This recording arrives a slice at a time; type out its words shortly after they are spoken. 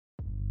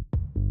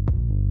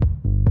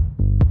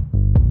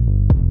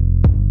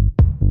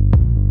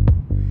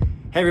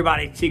Hey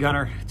everybody, Teague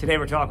Hunter. Today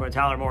we're talking with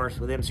Tyler Morse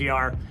with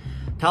MCR.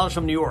 Tyler's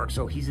from New York,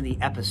 so he's in the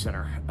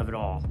epicenter of it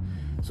all.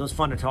 So it's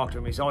fun to talk to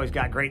him. He's always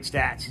got great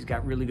stats. He's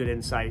got really good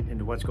insight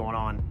into what's going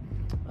on.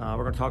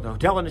 We're going to talk the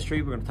hotel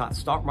industry. We're going to talk the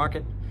stock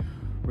market.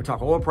 We're going to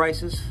talk oil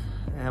prices,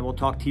 and we'll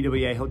talk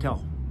TWA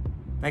Hotel.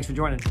 Thanks for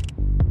joining.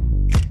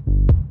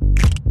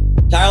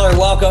 Tyler,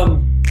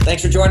 welcome.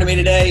 Thanks for joining me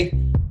today.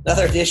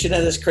 Another edition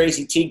of this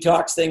crazy Teague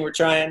Talks thing we're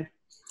trying.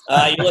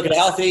 You're looking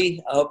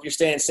healthy. I hope you're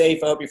staying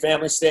safe. I hope your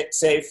family's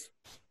safe.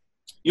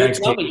 You're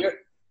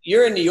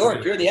in New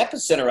York. You're the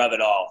epicenter of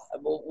it all.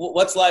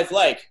 What's life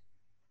like?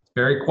 It's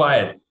very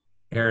quiet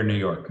here in New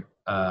York.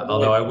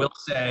 Although I will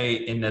say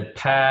in the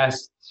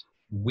past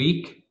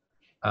week,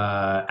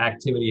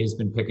 activity has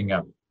been picking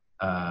up.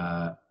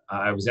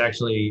 I was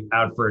actually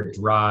out for a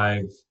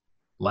drive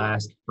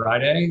last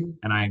Friday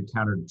and I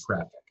encountered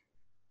traffic.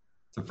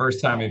 It's the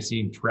first time I've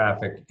seen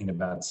traffic in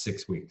about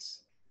 6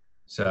 weeks.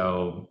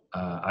 So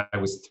I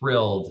was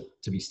thrilled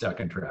to be stuck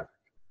in traffic.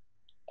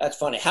 That's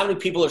funny. How many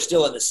people are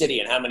still in the city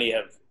and how many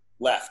have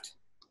left?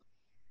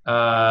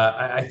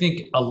 I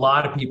think a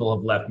lot of people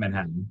have left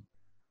Manhattan.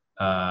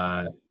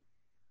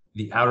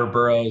 The outer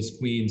boroughs,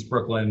 Queens,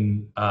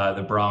 Brooklyn,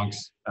 the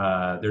Bronx,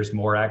 there's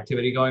more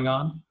activity going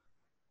on.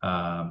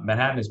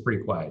 Manhattan is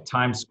pretty quiet.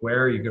 Times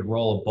Square, you could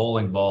roll a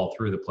bowling ball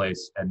through the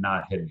place and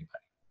not hit anybody.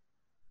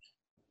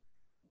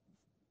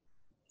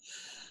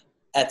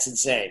 That's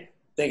insane.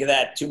 Think of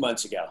that 2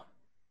 months ago.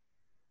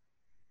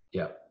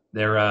 Yeah.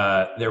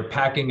 They're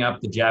packing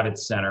up the Javits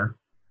Center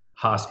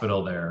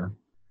hospital there.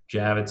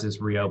 Javits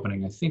is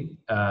reopening, I think,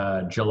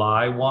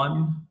 July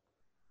 1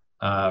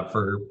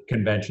 for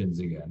conventions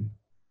again.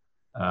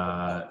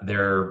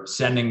 They're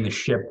sending the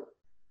ship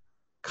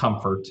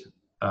Comfort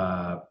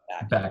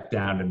back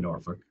down to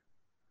Norfolk.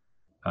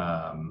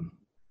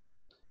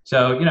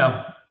 So, you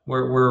know,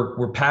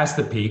 we're past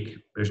the peak.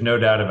 There's no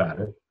doubt about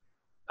it.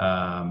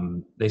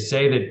 They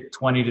say that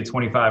 20 to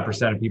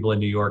 25% of people in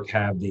New York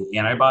have the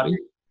antibody,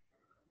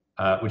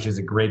 which is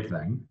a great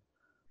thing.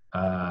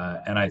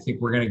 And I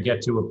think we're going to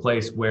get to a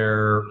place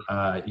where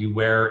you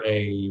wear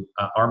a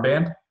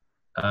armband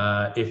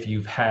if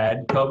you've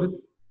had COVID,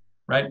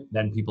 right?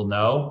 Then people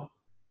know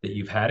that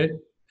you've had it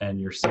and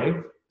you're safe.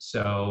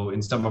 So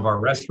in some of our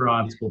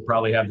restaurants, we'll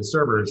probably have the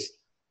servers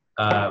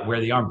wear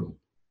the armband,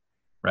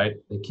 right?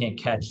 They can't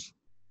catch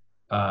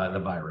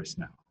the virus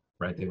now,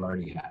 right? They've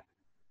already had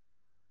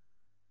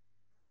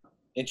it.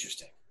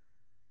 Interesting.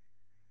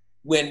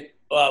 When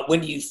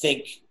do you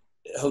think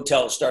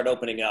hotels start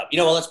opening up? You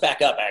know, well, let's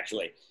back up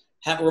actually.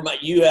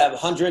 You have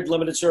 100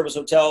 limited service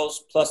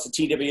hotels plus the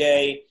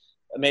TWA,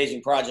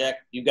 amazing project.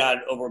 You've got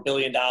over $1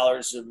 billion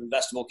of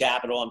investable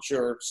capital, I'm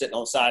sure, sitting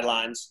on the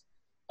sidelines.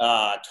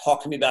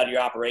 Talk to me about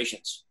your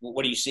operations.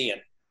 What are you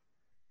seeing?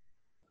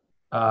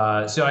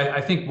 So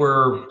I think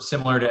we're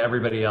similar to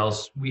everybody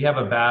else. We have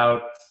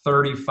about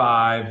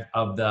 35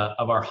 of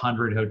our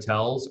 100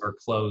 hotels are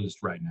closed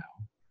right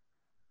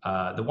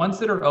now. The ones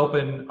that are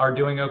open are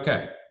doing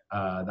okay.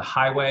 The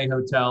highway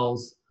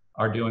hotels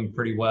are doing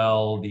pretty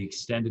well. The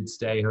extended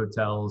stay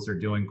hotels are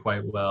doing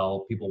quite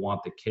well. People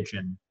want the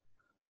kitchen.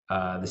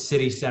 The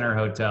city center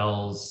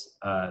hotels,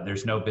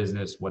 there's no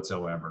business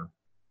whatsoever.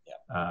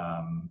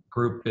 Yeah.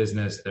 Group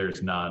business,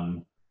 there's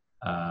none.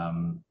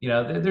 You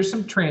know, there's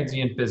some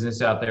transient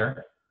business out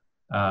there,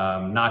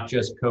 not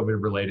just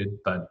COVID related,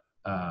 but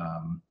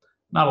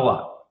not a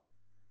lot.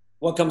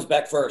 What comes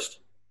back first?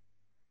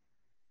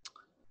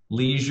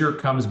 Leisure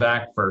comes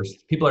back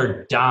first. People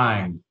are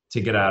dying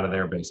to get out of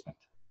their basement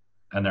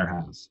and their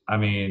house. I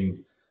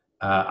mean,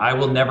 I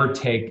will never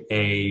take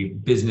a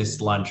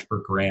business lunch for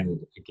granted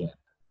again.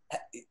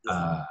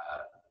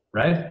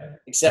 Right?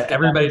 Except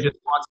everybody just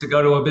wants to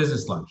go to a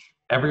business lunch.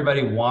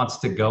 Everybody wants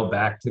to go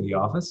back to the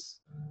office.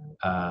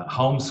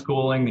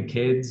 Homeschooling the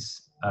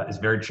kids is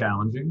very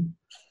challenging,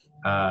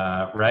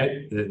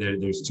 right?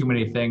 There's too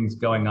many things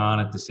going on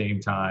at the same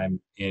time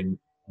in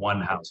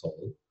one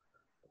household.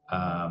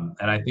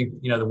 And I think,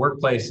 you know, the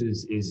workplace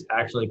is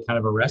actually kind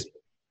of a respite.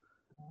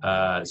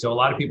 So a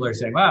lot of people are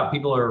saying, wow,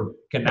 people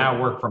can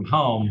now work from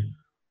home.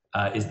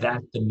 Is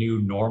that the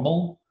new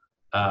normal?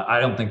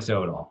 I don't think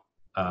so at all.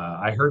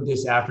 I heard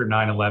this after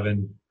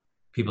 9/11.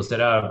 People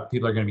said, oh,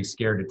 people are going to be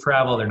scared to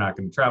travel. They're not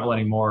going to travel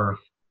anymore.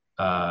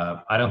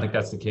 I don't think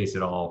that's the case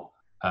at all.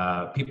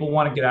 People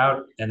want to get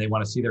out and they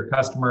want to see their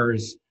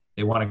customers.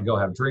 They want to go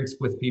have drinks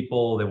with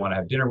people. They want to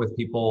have dinner with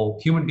people.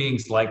 Human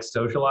beings like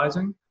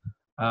socializing.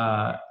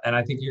 And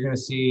I think you're going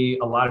to see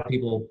a lot of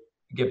people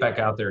get back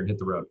out there and hit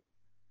the road.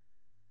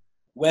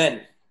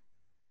 When?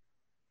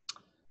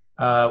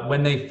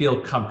 When they feel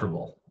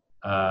comfortable.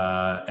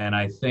 And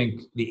I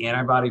think the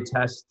antibody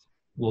test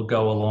will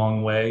go a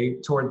long way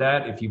toward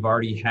that. If you've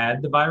already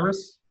had the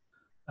virus,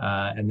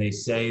 and they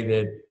say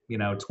that, you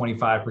know,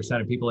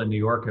 25% of people in New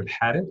York have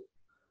had it,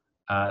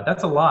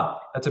 that's a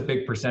lot. That's a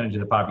big percentage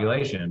of the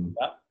population.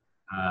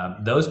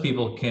 Yep. Those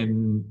people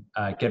can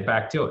get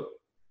back to it.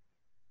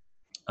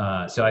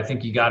 So I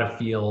think you got to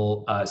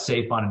feel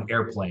safe on an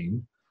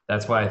airplane.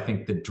 That's why I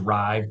think the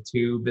drive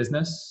to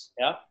business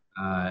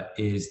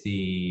is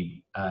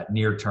the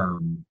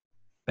near-term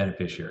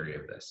beneficiary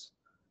of this.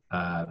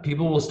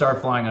 People will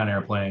start flying on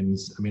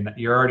airplanes. I mean,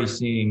 you're already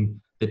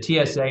seeing the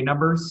TSA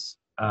numbers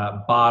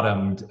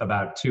bottomed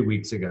about 2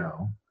 weeks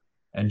ago.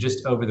 And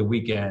just over the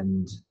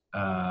weekend,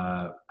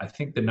 I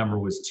think the number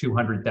was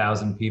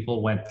 200,000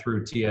 people went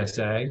through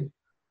TSA,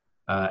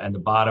 and the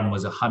bottom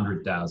was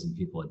 100,000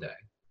 people a day.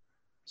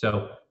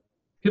 So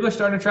people are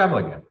starting to travel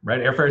again, right?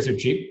 Airfares are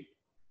cheap.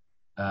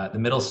 The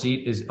middle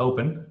seat is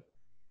open.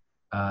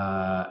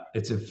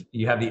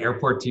 You have the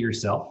airport to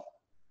yourself,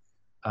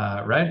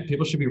 right?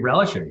 People should be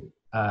relishing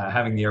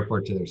having the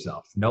airport to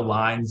themselves. No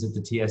lines at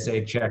the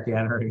TSA check-in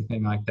or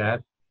anything like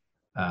that,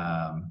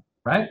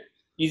 right?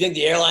 You think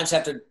the airlines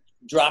have to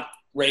drop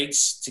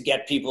rates to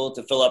get people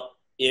to fill up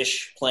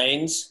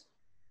planes,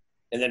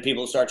 and then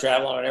people start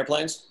traveling on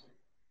airplanes?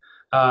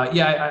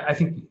 Yeah, I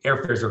think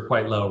airfares are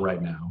quite low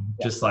right now,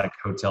 Yeah. just like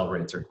hotel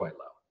rates are quite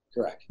low.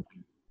 Correct.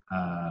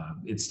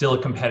 It's still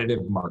a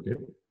competitive market.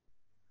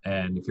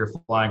 And if you're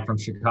flying from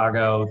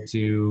Chicago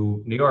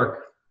to New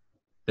York,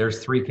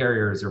 there's 3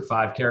 carriers or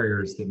 5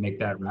 carriers that make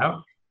that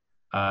route.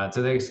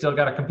 So they still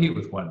got to compete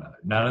with one another.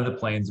 None of the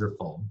planes are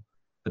full,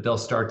 but they'll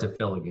start to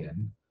fill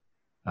again.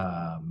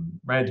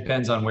 Right? It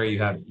depends on where you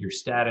have your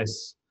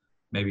status.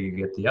 Maybe you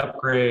get the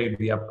upgrade.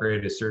 The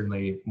upgrade is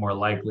certainly more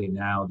likely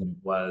now than it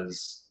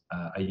was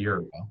a year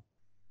ago.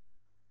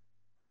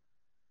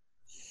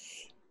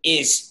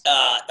 Is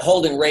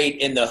holding rate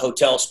in the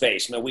hotel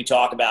space? I mean, we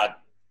talk about,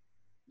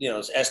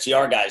 those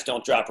STR guys,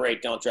 don't drop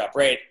rate. I'm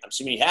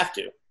assuming you have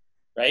to,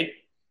 right?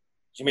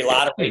 There's going to be a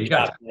lot of rate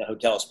drops in the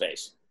hotel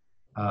space.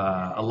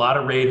 A lot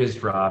of rate has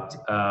dropped.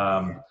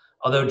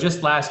 Although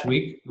just last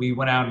week, we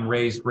went out and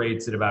raised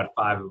rates at about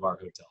 5 of our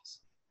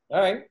hotels.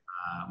 All right.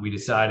 We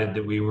decided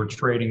that we were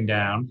trading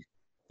down,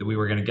 that we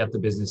were going to get the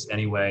business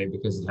anyway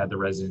because it had the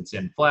Residence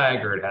Inn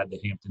flag or it had the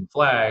Hampton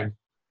flag.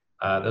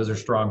 Those are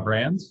strong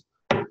brands.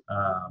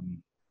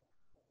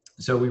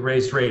 So we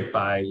raised rate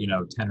by,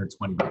 10 or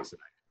 20 bucks a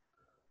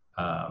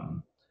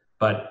night.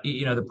 But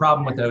the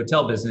problem with the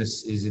hotel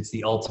business is it's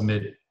the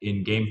ultimate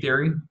in game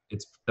theory.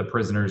 It's the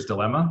prisoner's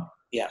dilemma.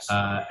 Yes.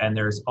 And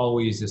there's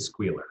always a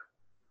squealer,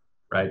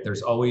 right?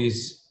 There's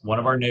always, one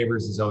of our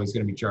neighbors is always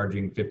going to be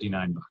charging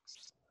 59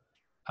 bucks.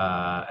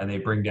 And they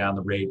bring down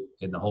the rate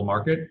in the whole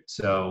market.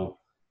 So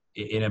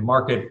in a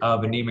market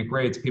of anemic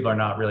rates, people are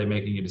not really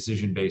making a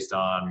decision based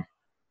on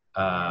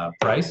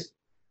price.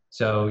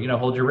 So,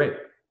 hold your rate.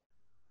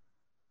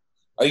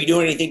 Are you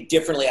doing anything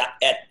differently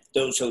at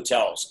those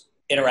hotels?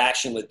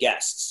 Interaction with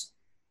guests?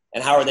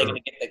 And how are they going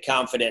to get the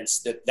confidence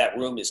that that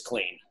room is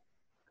clean?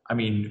 I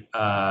mean,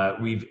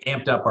 we've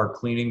amped up our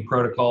cleaning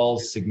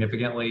protocols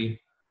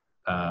significantly.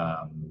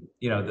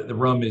 The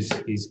room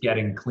is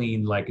getting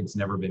cleaned like it's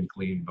never been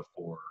cleaned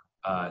before.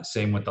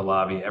 Same with the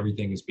lobby.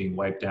 Everything is being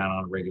wiped down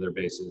on a regular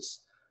basis.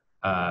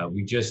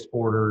 We just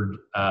ordered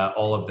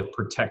all of the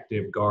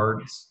protective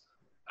guards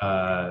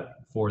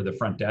for the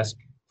front desk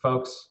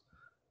folks,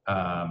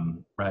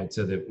 right?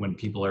 So that when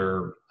people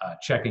are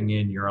checking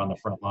in, you're on the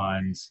front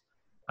lines,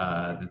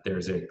 that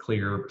there's a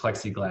clear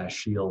plexiglass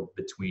shield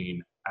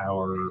between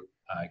our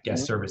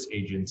guest service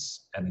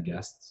agents and the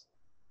guests.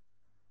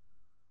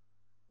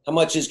 How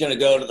much is going to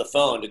go to the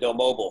phone, to go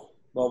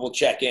mobile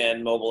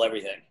check-in, mobile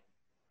everything?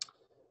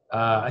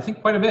 I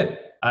think quite a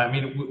bit. I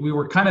mean, we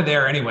were kind of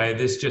there anyway.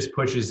 This just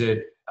pushes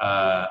it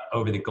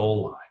over the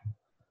goal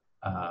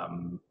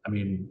line. I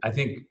mean, I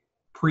think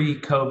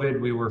pre-COVID,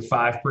 we were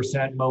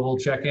 5% mobile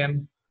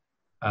check-in.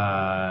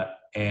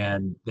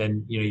 And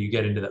then, you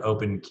get into the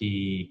open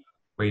key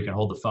where you can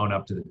hold the phone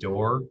up to the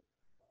door.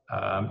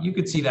 You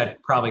could see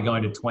that probably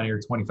going to 20 or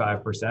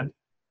 25%.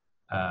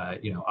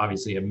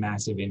 Obviously a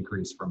massive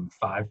increase from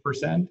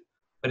 5%,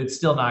 but it's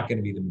still not going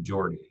to be the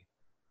majority,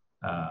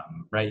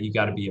 right? You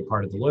got to be a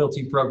part of the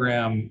loyalty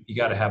program. You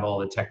got to have all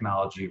the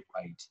technology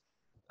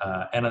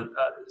right. And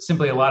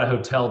simply a lot of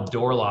hotel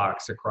door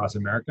locks across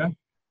America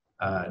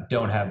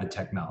don't have the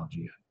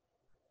technology yet.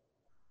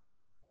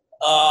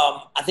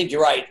 I think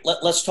you're right.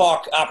 Let's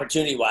talk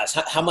opportunity-wise.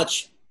 How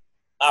much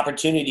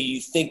opportunity do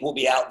you think will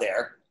be out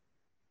there?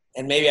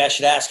 And maybe I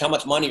should ask, how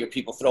much money are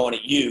people throwing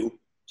at you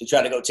to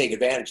try to go take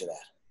advantage of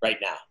that right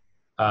now?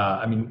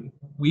 I mean,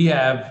 we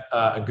have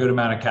a good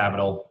amount of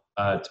capital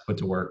to put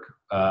to work,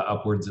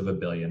 upwards of $1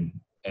 billion.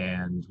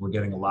 And we're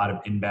getting a lot of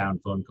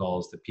inbound phone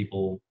calls that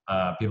people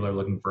are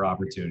looking for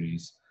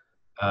opportunities.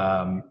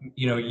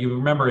 You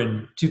remember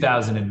in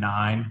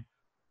 2009,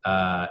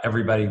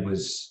 everybody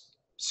was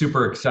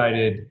super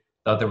excited,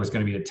 thought there was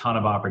going to be a ton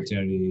of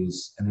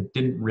opportunities, and it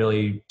didn't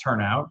really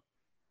turn out.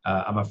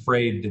 I'm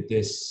afraid that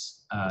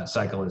this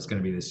cycle is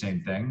going to be the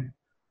same thing,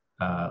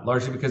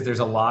 largely because there's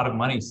a lot of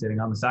money sitting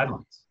on the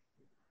sidelines.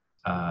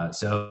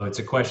 So it's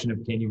a question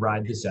of, can you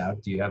ride this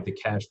out? Do you have the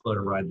cash flow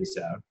to ride this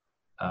out?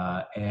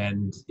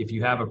 And if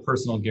you have a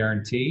personal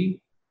guarantee,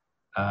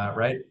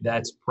 right,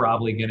 that's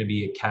probably going to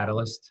be a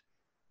catalyst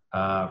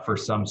for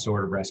some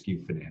sort of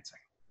rescue financing.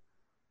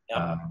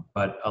 Yep.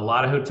 But a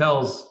lot of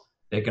hotels,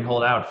 they can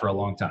hold out for a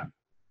long time.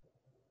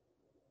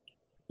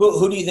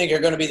 Who do you think are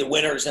going to be the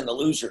winners and the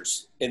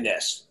losers in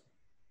this?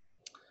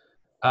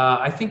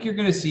 I think you're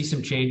going to see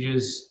some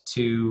changes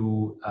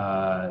to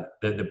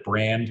the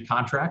brand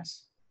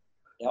contracts.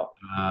 Yep.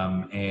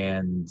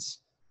 And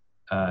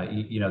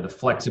the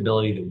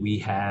flexibility that we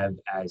have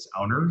as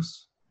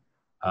owners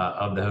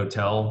of the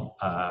hotel.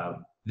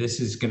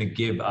 This is going to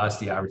give us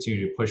the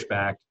opportunity to push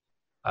back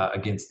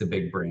against the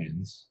big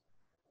brands.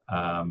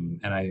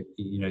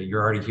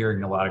 You're already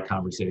hearing a lot of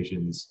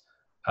conversations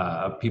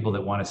of people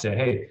that want to say,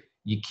 hey,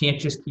 you can't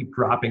just keep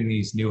dropping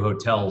these new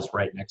hotels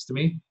right next to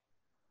me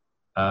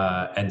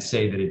and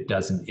say that it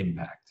doesn't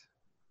impact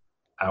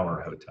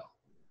our hotel.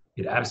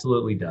 It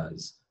absolutely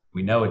does.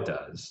 We know it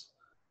does.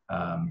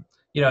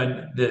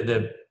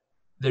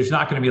 There's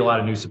not going to be a lot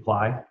of new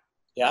supply.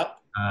 Yep.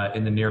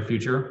 In the near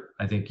future.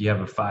 I think you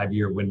have a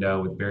 5-year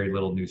window with very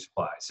little new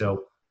supply.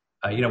 So,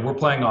 we're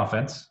playing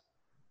offense.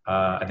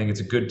 I think it's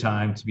a good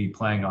time to be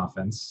playing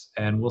offense,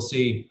 and we'll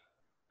see.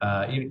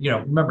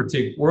 Remember,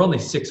 Teague, we're only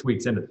 6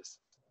 weeks into this.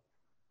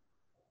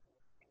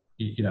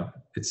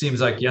 It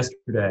seems like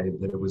yesterday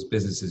that it was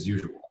business as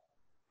usual.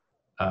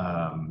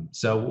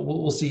 So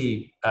we'll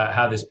see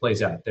how this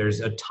plays out. There's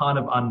a ton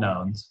of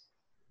unknowns.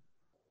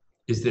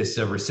 Is this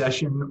a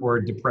recession or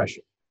a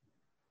depression?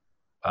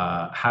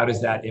 How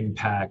does that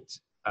impact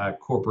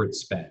corporate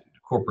spend,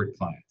 corporate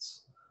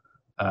clients?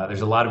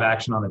 There's a lot of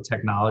action on the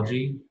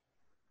technology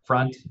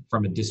front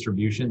from a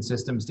distribution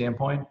system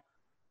standpoint.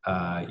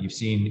 You've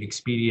seen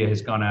Expedia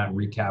has gone out and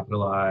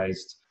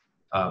recapitalized.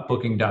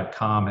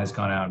 Booking.com has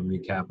gone out and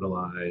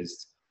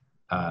recapitalized.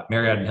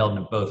 Marriott and Hilton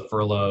have both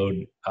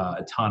furloughed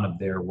a ton of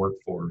their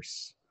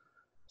workforce.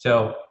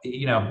 So,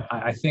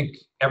 I think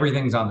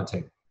everything's on the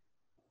table.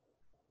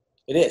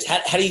 It is.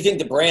 How do you think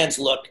the brands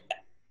look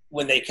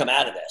when they come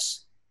out of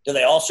this? Do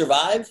they all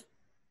survive?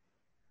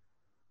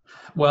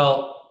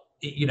 Well,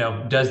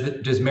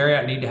 does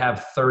Marriott need to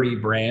have 30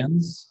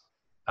 brands?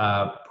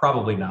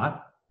 Probably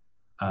not.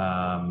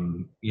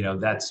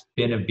 That's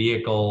been a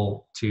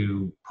vehicle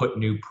to put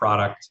new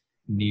product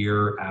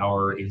near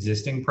our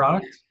existing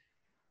product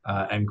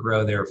and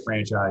grow their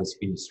franchise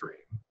fee stream.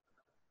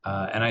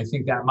 And I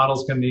think that model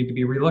is going to need to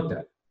be relooked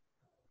at.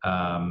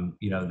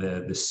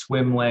 The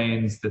swim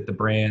lanes that the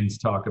brands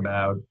talk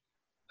about,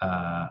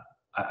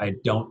 I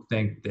don't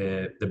think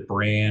the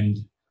brand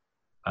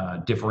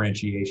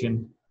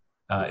differentiation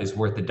is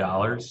worth the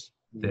dollars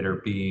that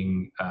are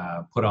being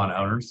put on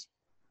owners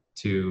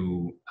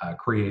to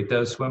create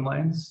those swim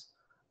lanes.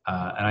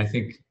 And I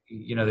think,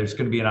 there's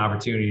going to be an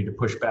opportunity to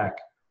push back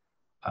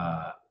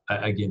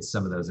against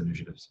some of those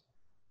initiatives.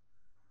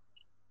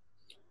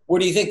 Where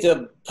do you think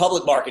the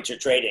public markets are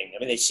trading? I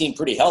mean, they seem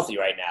pretty healthy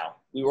right now.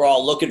 We were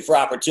all looking for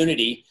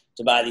opportunity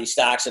to buy these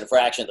stocks at a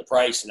fraction of the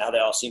price, and now they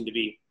all seem to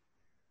be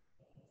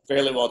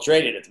fairly well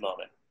traded at the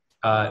moment.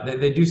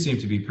 They do seem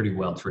to be pretty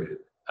well traded.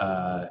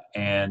 I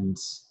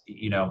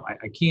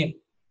can't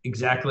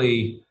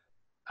exactly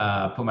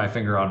put my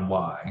finger on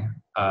why.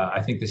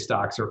 I think the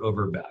stocks are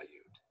overvalued.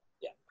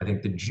 Yeah. I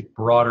think the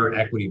broader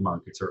equity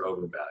markets are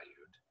overvalued.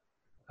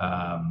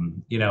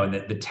 And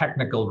the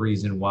technical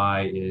reason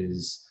why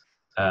is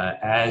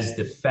as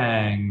the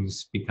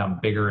FANGs become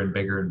bigger and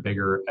bigger and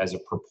bigger as a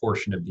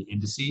proportion of the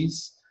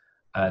indices,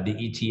 the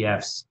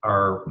ETFs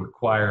are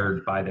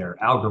required by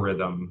their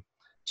algorithm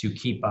to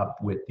keep up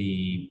with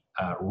the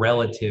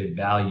relative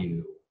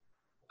value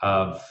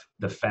of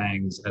the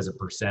FANGs as a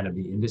percent of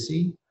the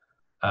indice,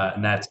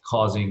 and that's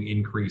causing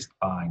increased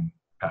buying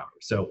power.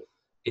 So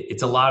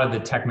it's a lot of the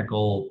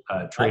technical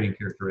trading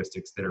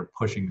characteristics that are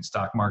pushing the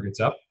stock markets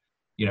up.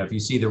 If you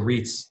see the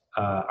REITs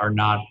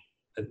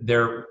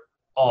they're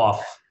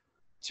off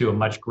to a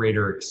much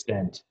greater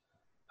extent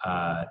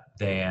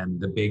than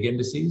the big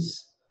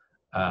indices,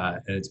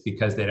 and it's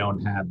because they don't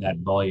have that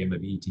volume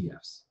of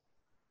ETFs.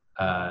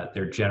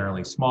 They're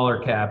generally smaller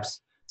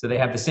caps, so they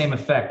have the same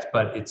effect,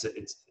 but it's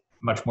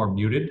much more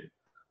muted.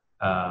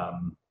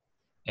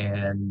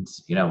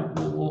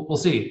 We'll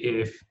see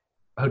if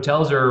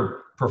hotels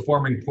are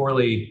performing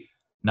poorly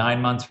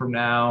 9 months from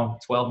now,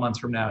 12 months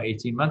from now,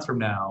 18 months from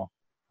now.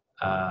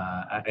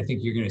 I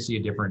think you're going to see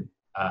a different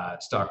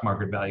stock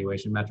market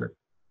valuation metric.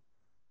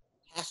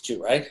 Has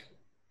to, right?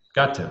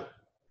 Got to,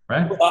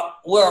 right?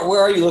 Where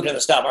are you looking at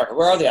the stock market?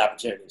 Where are the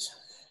opportunities?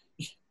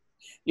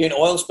 You're an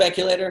oil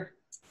speculator?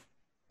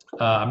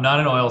 I'm not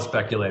an oil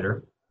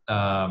speculator.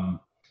 I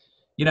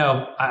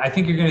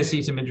think you're going to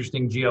see some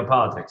interesting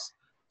geopolitics.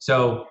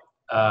 So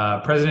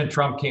President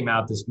Trump came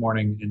out this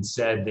morning and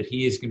said that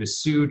he is going to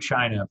sue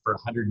China for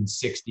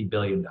 $160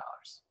 billion.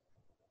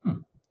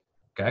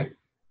 Okay.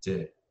 It's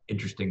an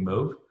interesting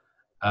move.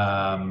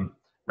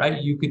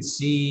 Right? You could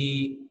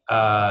see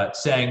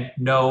saying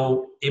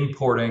no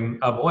importing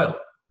of oil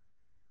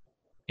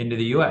into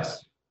the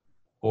U.S.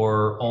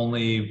 or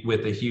only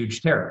with a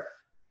huge tariff.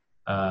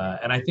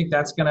 And I think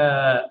that's going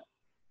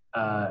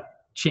to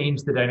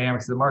change the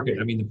dynamics of the market.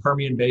 I mean, the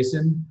Permian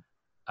Basin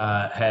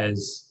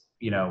has,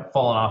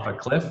 fallen off a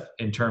cliff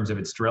in terms of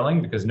its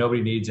drilling because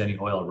nobody needs any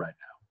oil right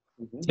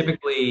now. Mm-hmm.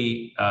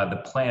 Typically,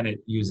 the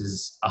planet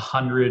uses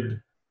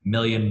 100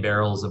 million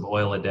barrels of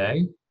oil a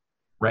day.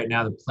 Right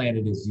now, the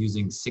planet is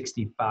using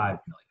 65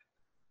 million.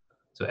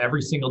 So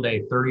every single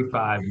day,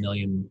 35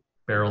 million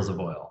barrels of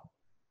oil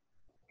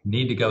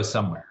need to go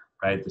somewhere,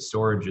 right? The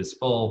storage is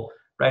full,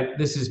 right?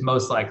 This is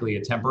most likely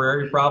a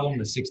temporary problem.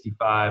 The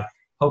 65,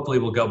 hopefully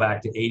we'll go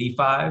back to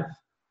 85,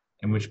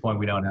 in which point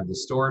we don't have the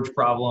storage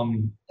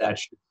problem. That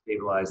should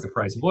stabilize the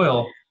price of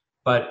oil.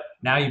 But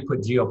now you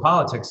put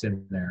geopolitics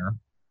in there,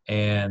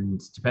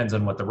 and depends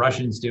on what the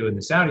Russians do and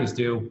the Saudis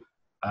do.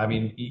 I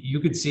mean, you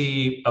could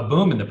see a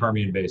boom in the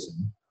Permian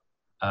Basin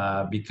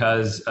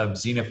because of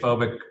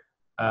xenophobic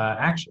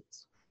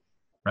actions,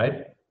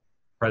 right?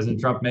 President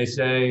Trump may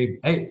say,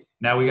 hey,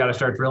 now we got to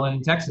start drilling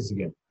in Texas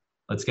again.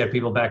 Let's get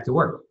people back to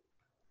work,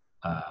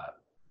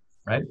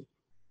 right?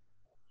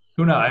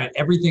 Who knows? I mean,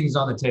 everything's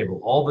on the table.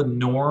 All the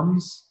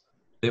norms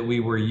that we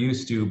were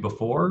used to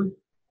before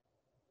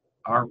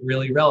aren't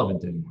really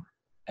relevant anymore.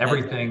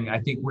 Everything, I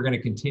think we're going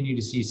to continue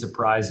to see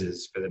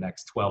surprises for the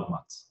next 12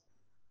 months.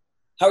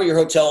 How are your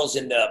hotels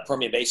in the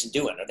Permian Basin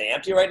doing? Are they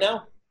empty right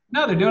now?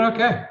 No, they're doing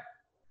okay.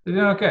 They're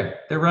doing okay.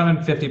 They're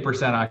running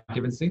 50%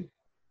 occupancy.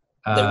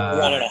 They were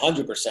running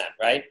 100%,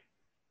 right?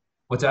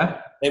 What's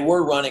that? They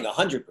were running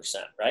 100%,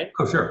 right?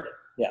 Oh, sure.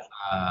 Yeah.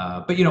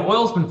 But, you know,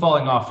 oil's been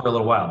falling off for a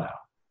little while now.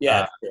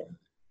 Yeah.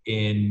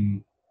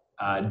 In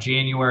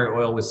January,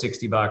 oil was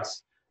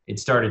 $60. It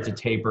started to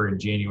taper in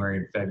January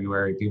and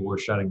February. People were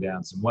shutting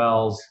down some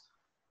wells,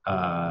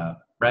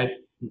 right?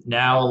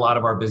 Now, a lot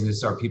of our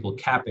business are people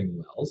capping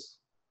wells,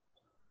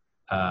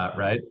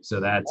 right? So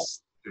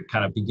that's the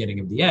kind of beginning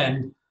of the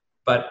end.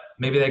 But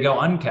maybe they go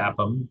uncap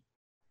them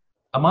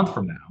a month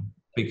from now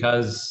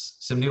because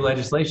some new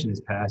legislation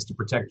is passed to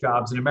protect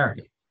jobs in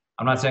America.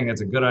 I'm not saying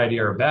that's a good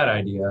idea or a bad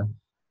idea.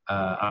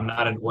 I'm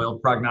not an oil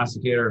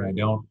prognosticator, and I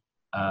don't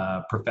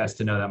profess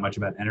to know that much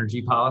about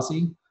energy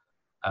policy.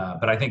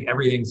 But I think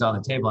everything's on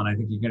the table, and I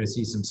think you're going to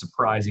see some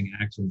surprising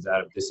actions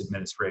out of this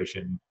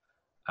administration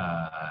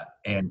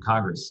and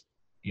Congress.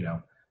 You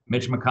know,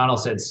 Mitch McConnell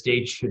said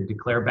states should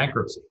declare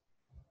bankruptcy.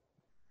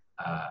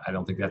 I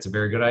don't think that's a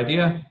very good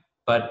idea,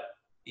 but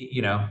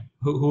you know,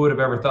 who would have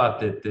ever thought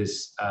that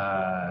this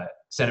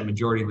Senate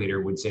Majority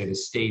Leader would say the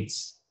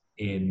states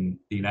in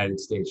the United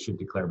States should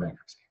declare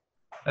bankruptcy?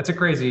 That's a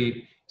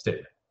crazy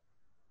statement.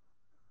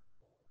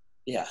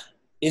 Yeah.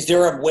 Is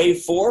there a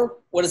wave 4?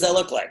 What does that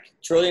look like?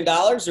 $1 trillion,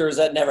 or does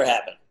that never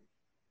happen?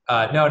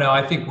 No,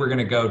 I think we're going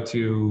to go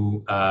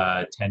to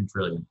 10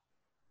 trillion.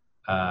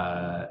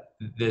 They're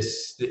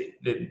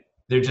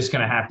just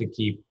going to have to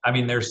keep. I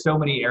mean, there's so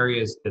many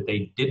areas that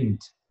they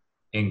didn't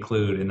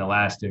include in the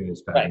last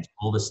stimulus package. Right.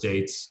 All the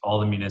states, all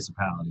the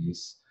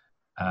municipalities,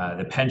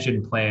 the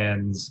pension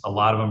plans. A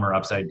lot of them are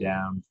upside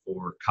down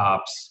for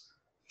cops,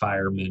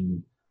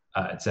 firemen,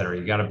 et cetera.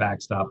 You got to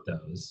backstop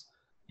those.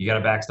 You got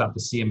to backstop the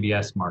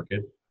CMBS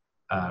market,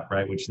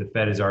 right, which the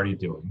Fed is already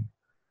doing.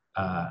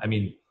 I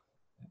mean,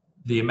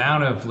 the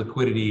amount of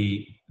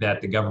liquidity that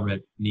the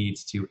government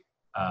needs to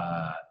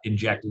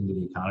inject into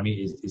the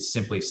economy is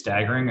simply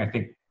staggering. I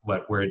think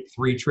we're at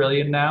 3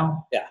 trillion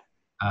now. Yeah.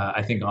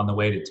 I think on the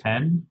way to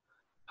 10,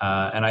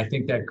 and I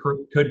think that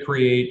could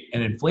create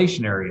an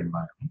inflationary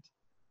environment.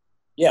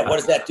 Yeah. What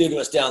does that do to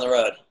us down the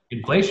road?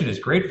 Inflation is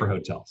great for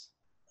hotels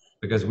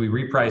because we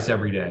reprice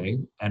every day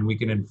and we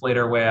can inflate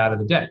our way out of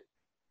the debt.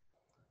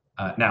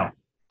 Now,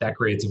 that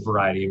creates a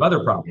variety of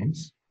other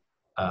problems,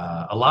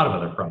 a lot of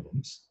other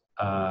problems.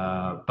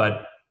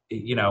 But,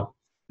 you know,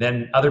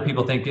 then other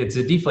people think it's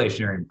a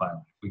deflationary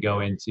environment. We go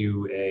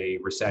into a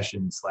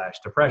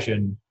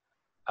recession/depression,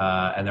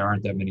 and there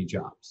aren't that many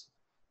jobs.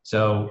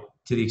 So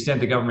to the extent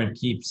the government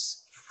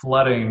keeps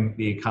flooding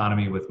the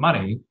economy with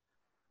money,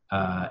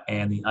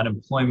 and the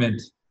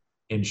unemployment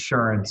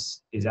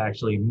insurance is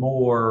actually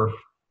more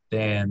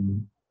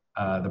than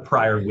the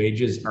prior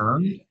wages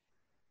earned,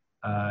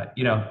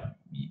 you know,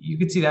 you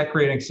could see that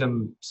creating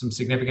some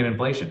significant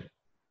inflation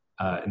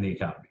in the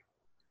economy.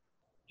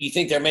 You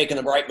think they're making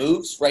the right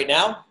moves right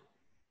now?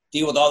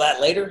 Deal with all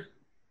that later?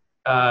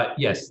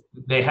 Yes,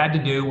 they had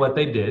to do what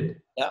they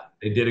did. Yeah.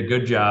 They did a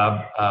good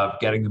job of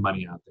getting the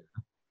money out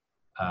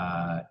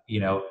there. You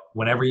know,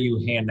 whenever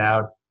you hand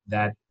out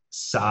that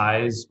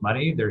size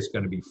money, there's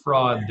going to be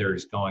fraud.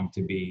 There's going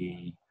to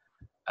be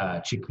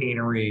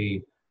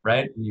chicanery,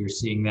 right? You're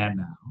seeing that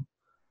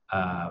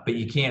now. But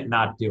you can't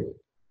not do it.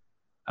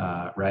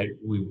 Right?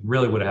 We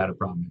really would have had a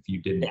problem if you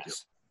didn't do it.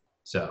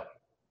 So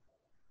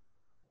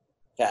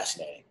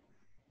fascinating.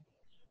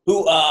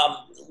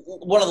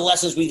 One of the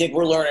lessons we think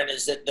we're learning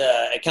is that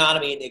the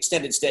economy and the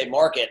extended stay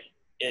market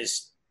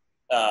is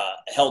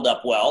held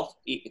up well,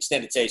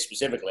 extended stay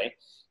specifically.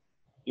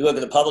 You look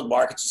at the public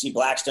markets, you see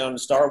Blackstone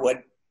and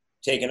Starwood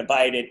taking a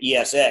bite at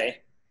ESA.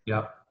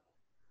 Yep.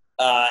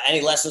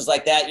 Any lessons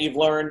like that you've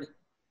learned,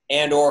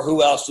 and or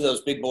who else do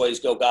those big boys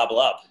go gobble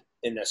up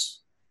in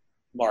this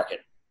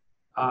market?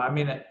 I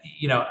mean,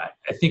 you know,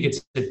 I think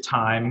it's a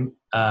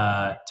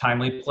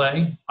timely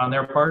play on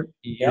their part.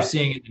 You're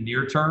seeing in the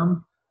near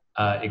term,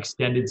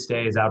 extended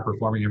stay is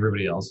outperforming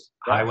everybody else.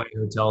 Yep. Highway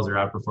hotels are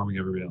outperforming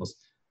everybody else.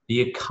 The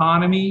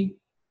economy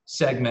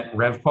segment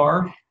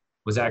RevPAR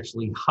was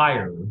actually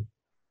higher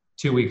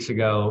 2 weeks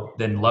ago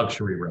than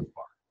luxury RevPAR.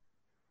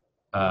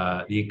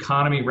 The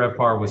economy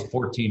RevPAR was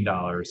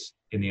 $14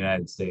 in the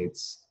United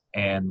States,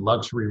 and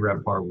luxury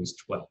RevPAR was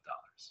 $12.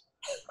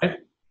 Right?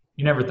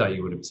 You never thought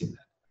you would have seen that.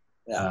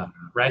 Yeah.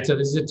 Right? So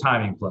this is a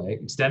timing play.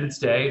 Extended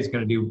stay is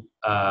going to do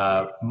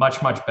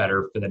much, much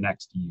better for the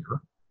next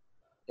year.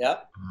 Yeah.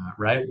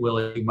 Right? Will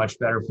it be much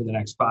better for the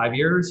next 5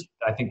 years?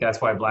 I think that's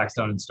why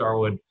Blackstone and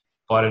Starwood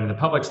bought into the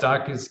public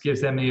stock, is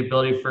gives them the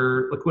ability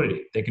for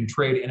liquidity. They can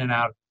trade in and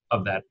out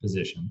of that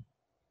position.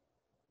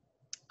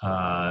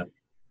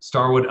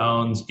 Starwood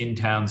owns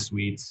in-town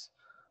suites.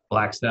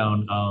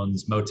 Blackstone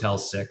owns Motel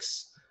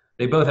 6.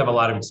 They both have a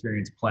lot of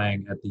experience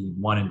playing at the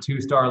 1 and 2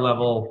 star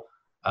level,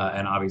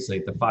 and obviously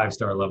at the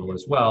 5-star level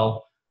as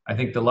well. I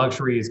think the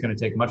luxury is going to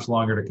take much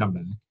longer to come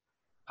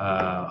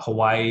back.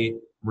 Hawaii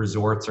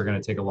resorts are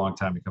going to take a long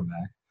time to come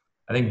back.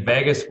 I think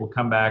Vegas will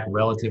come back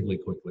relatively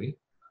quickly.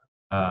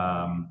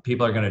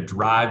 People are going to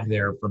drive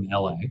there from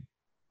LA.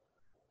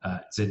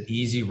 It's an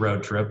easy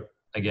road trip.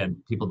 Again,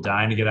 people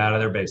dying to get out of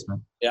their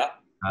basement. Yeah.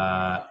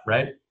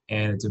 Right?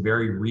 And it's a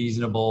very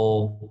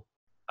reasonable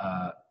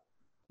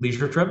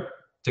leisure trip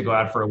to go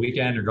out for a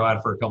weekend or go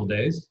out for a couple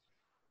days.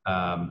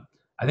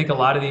 I think a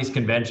lot of these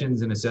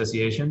conventions and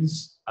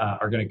associations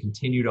are going to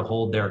continue to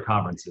hold their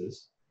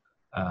conferences.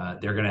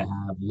 They're going to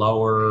have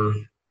lower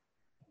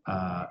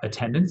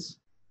attendance,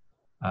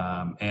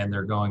 and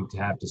they're going to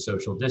have to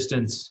social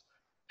distance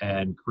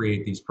and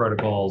create these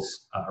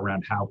protocols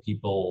around how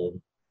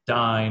people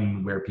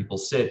dine, where people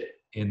sit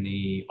in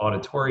the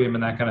auditorium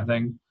and that kind of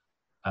thing,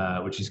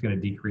 which is going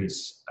to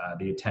decrease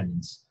the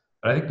attendance.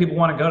 But I think people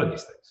want to go to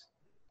these things.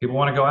 People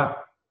want to go out.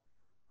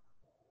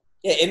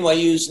 Yeah,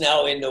 NYU's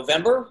now in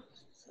November.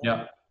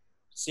 Yeah.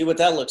 See what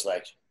that looks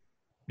like.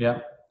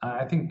 Yeah.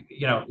 I think,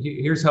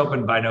 here's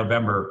hoping by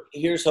November.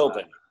 Here's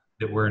hoping.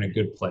 That we're in a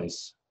good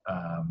place.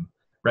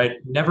 Right?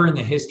 Never in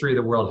the history of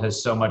the world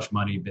has so much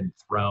money been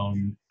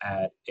thrown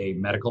at a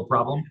medical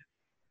problem,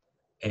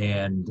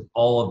 and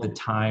all of the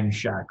time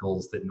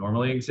shackles that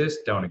normally exist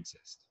don't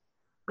exist.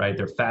 Right?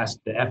 The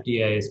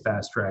FDA is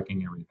fast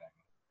tracking everything.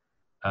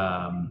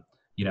 I'm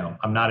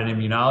not an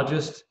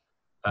immunologist.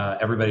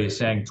 Everybody is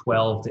saying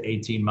 12 to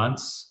 18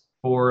 months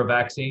for a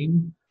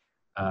vaccine.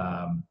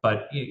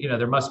 But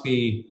there must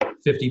be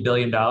 $50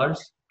 billion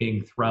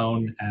being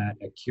thrown at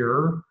a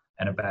cure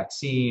and a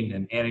vaccine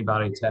and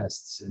antibody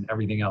tests and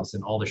everything else,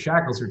 and all the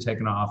shackles are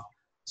taken off.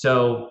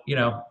 So,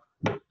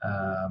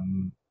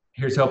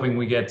 here's hoping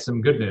we get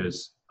some good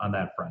news on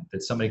that front,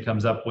 that somebody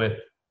comes up with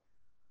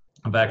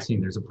a vaccine.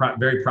 There's a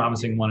very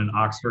promising one in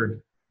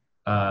Oxford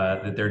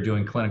that they're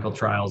doing clinical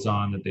trials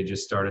on, that they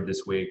just started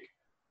this week.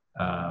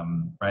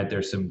 Right?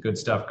 There's some good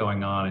stuff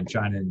going on in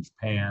China and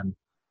Japan.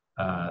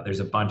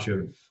 There's a bunch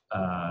of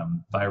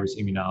virus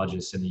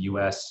immunologists in the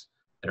US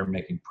that are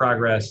making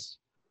progress.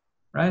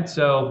 Right?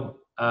 So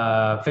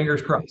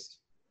fingers crossed.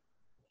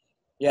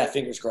 Yeah,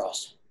 fingers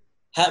crossed.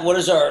 What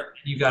is our...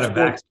 You got to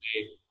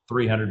vaccinate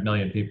 300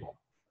 million people.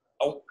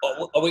 Are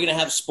we going to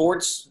have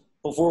sports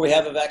before we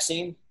have a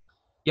vaccine?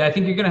 Yeah, I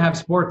think you're going to have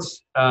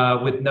sports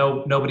with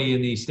nobody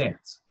in the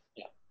stands.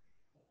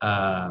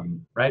 Yeah.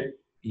 Right?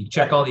 You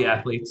check all the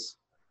athletes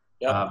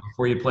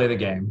before you play the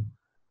game.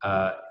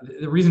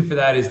 The reason for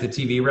that is the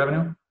TV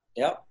revenue.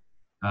 Yep.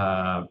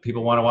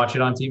 People want to watch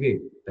it on TV.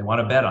 They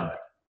want to bet on it.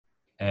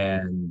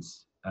 And,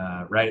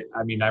 right,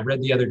 I mean, I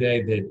read the other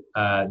day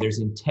that there's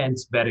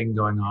intense betting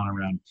going on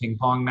around ping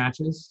pong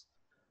matches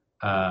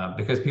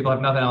because people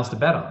have nothing else to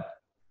bet on.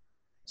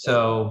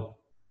 So,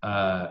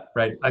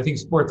 right, I think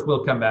sports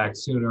will come back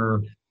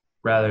sooner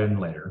rather than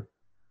later.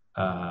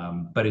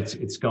 But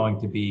it's going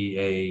to be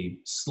a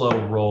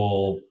slow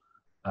roll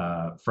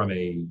from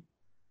a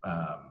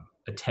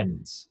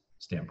attendance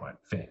standpoint,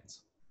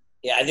 fans.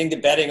 Yeah, I think the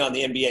betting on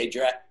the NBA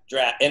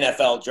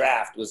NFL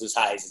draft was as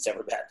high as it's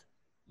ever been.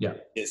 Yeah,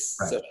 right.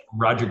 So,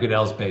 Roger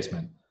Goodell's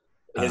basement.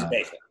 His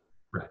basement.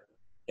 Right.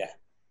 Yeah,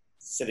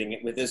 sitting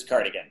with his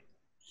cardigan.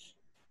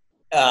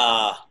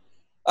 All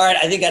right,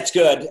 I think that's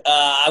good.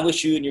 I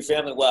wish you and your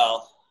family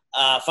well.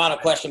 Final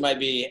question might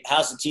be,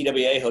 how's the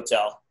TWA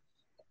hotel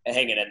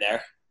hanging in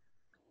there?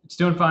 It's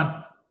doing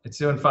fine.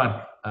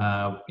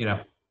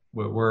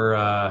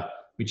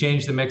 We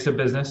changed the mix of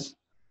business.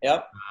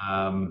 Yep.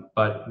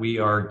 But we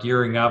are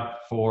gearing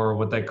up for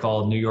what they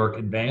call New York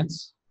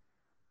Advance.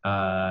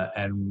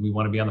 And we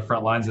want to be on the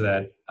front lines of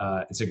that.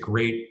 It's a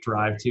great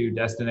drive-to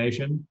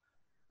destination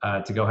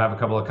to go have a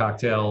couple of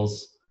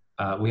cocktails.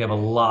 We have a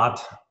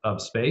lot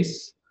of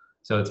space,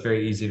 so it's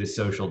very easy to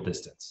social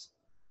distance.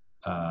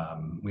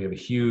 We have a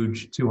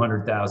huge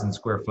 200,000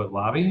 square foot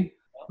lobby.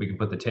 We can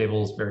put the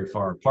tables very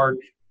far apart.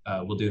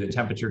 We'll do the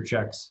temperature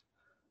checks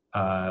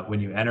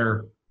when you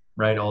enter.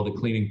 Right, all the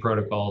cleaning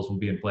protocols will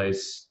be in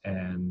place,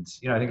 and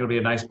I think it'll be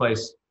a nice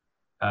place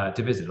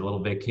to visit, a little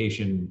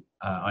vacation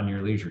on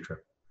your leisure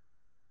trip.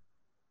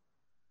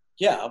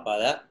 Yeah, I'll buy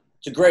that.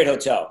 It's a great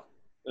hotel.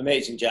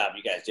 Amazing job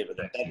you guys did with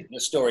it. The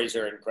stories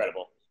are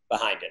incredible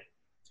behind it.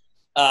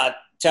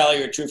 Tyler,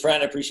 you're a true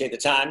friend. I appreciate the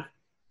time.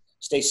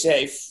 Stay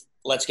safe.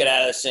 Let's get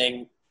out of this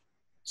thing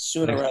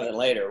sooner rather than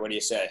later. What do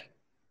you say?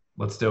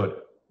 Let's do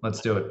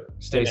it.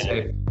 Stay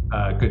safe.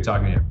 Good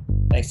talking to you.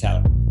 Thanks,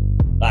 Tyler.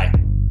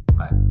 Bye.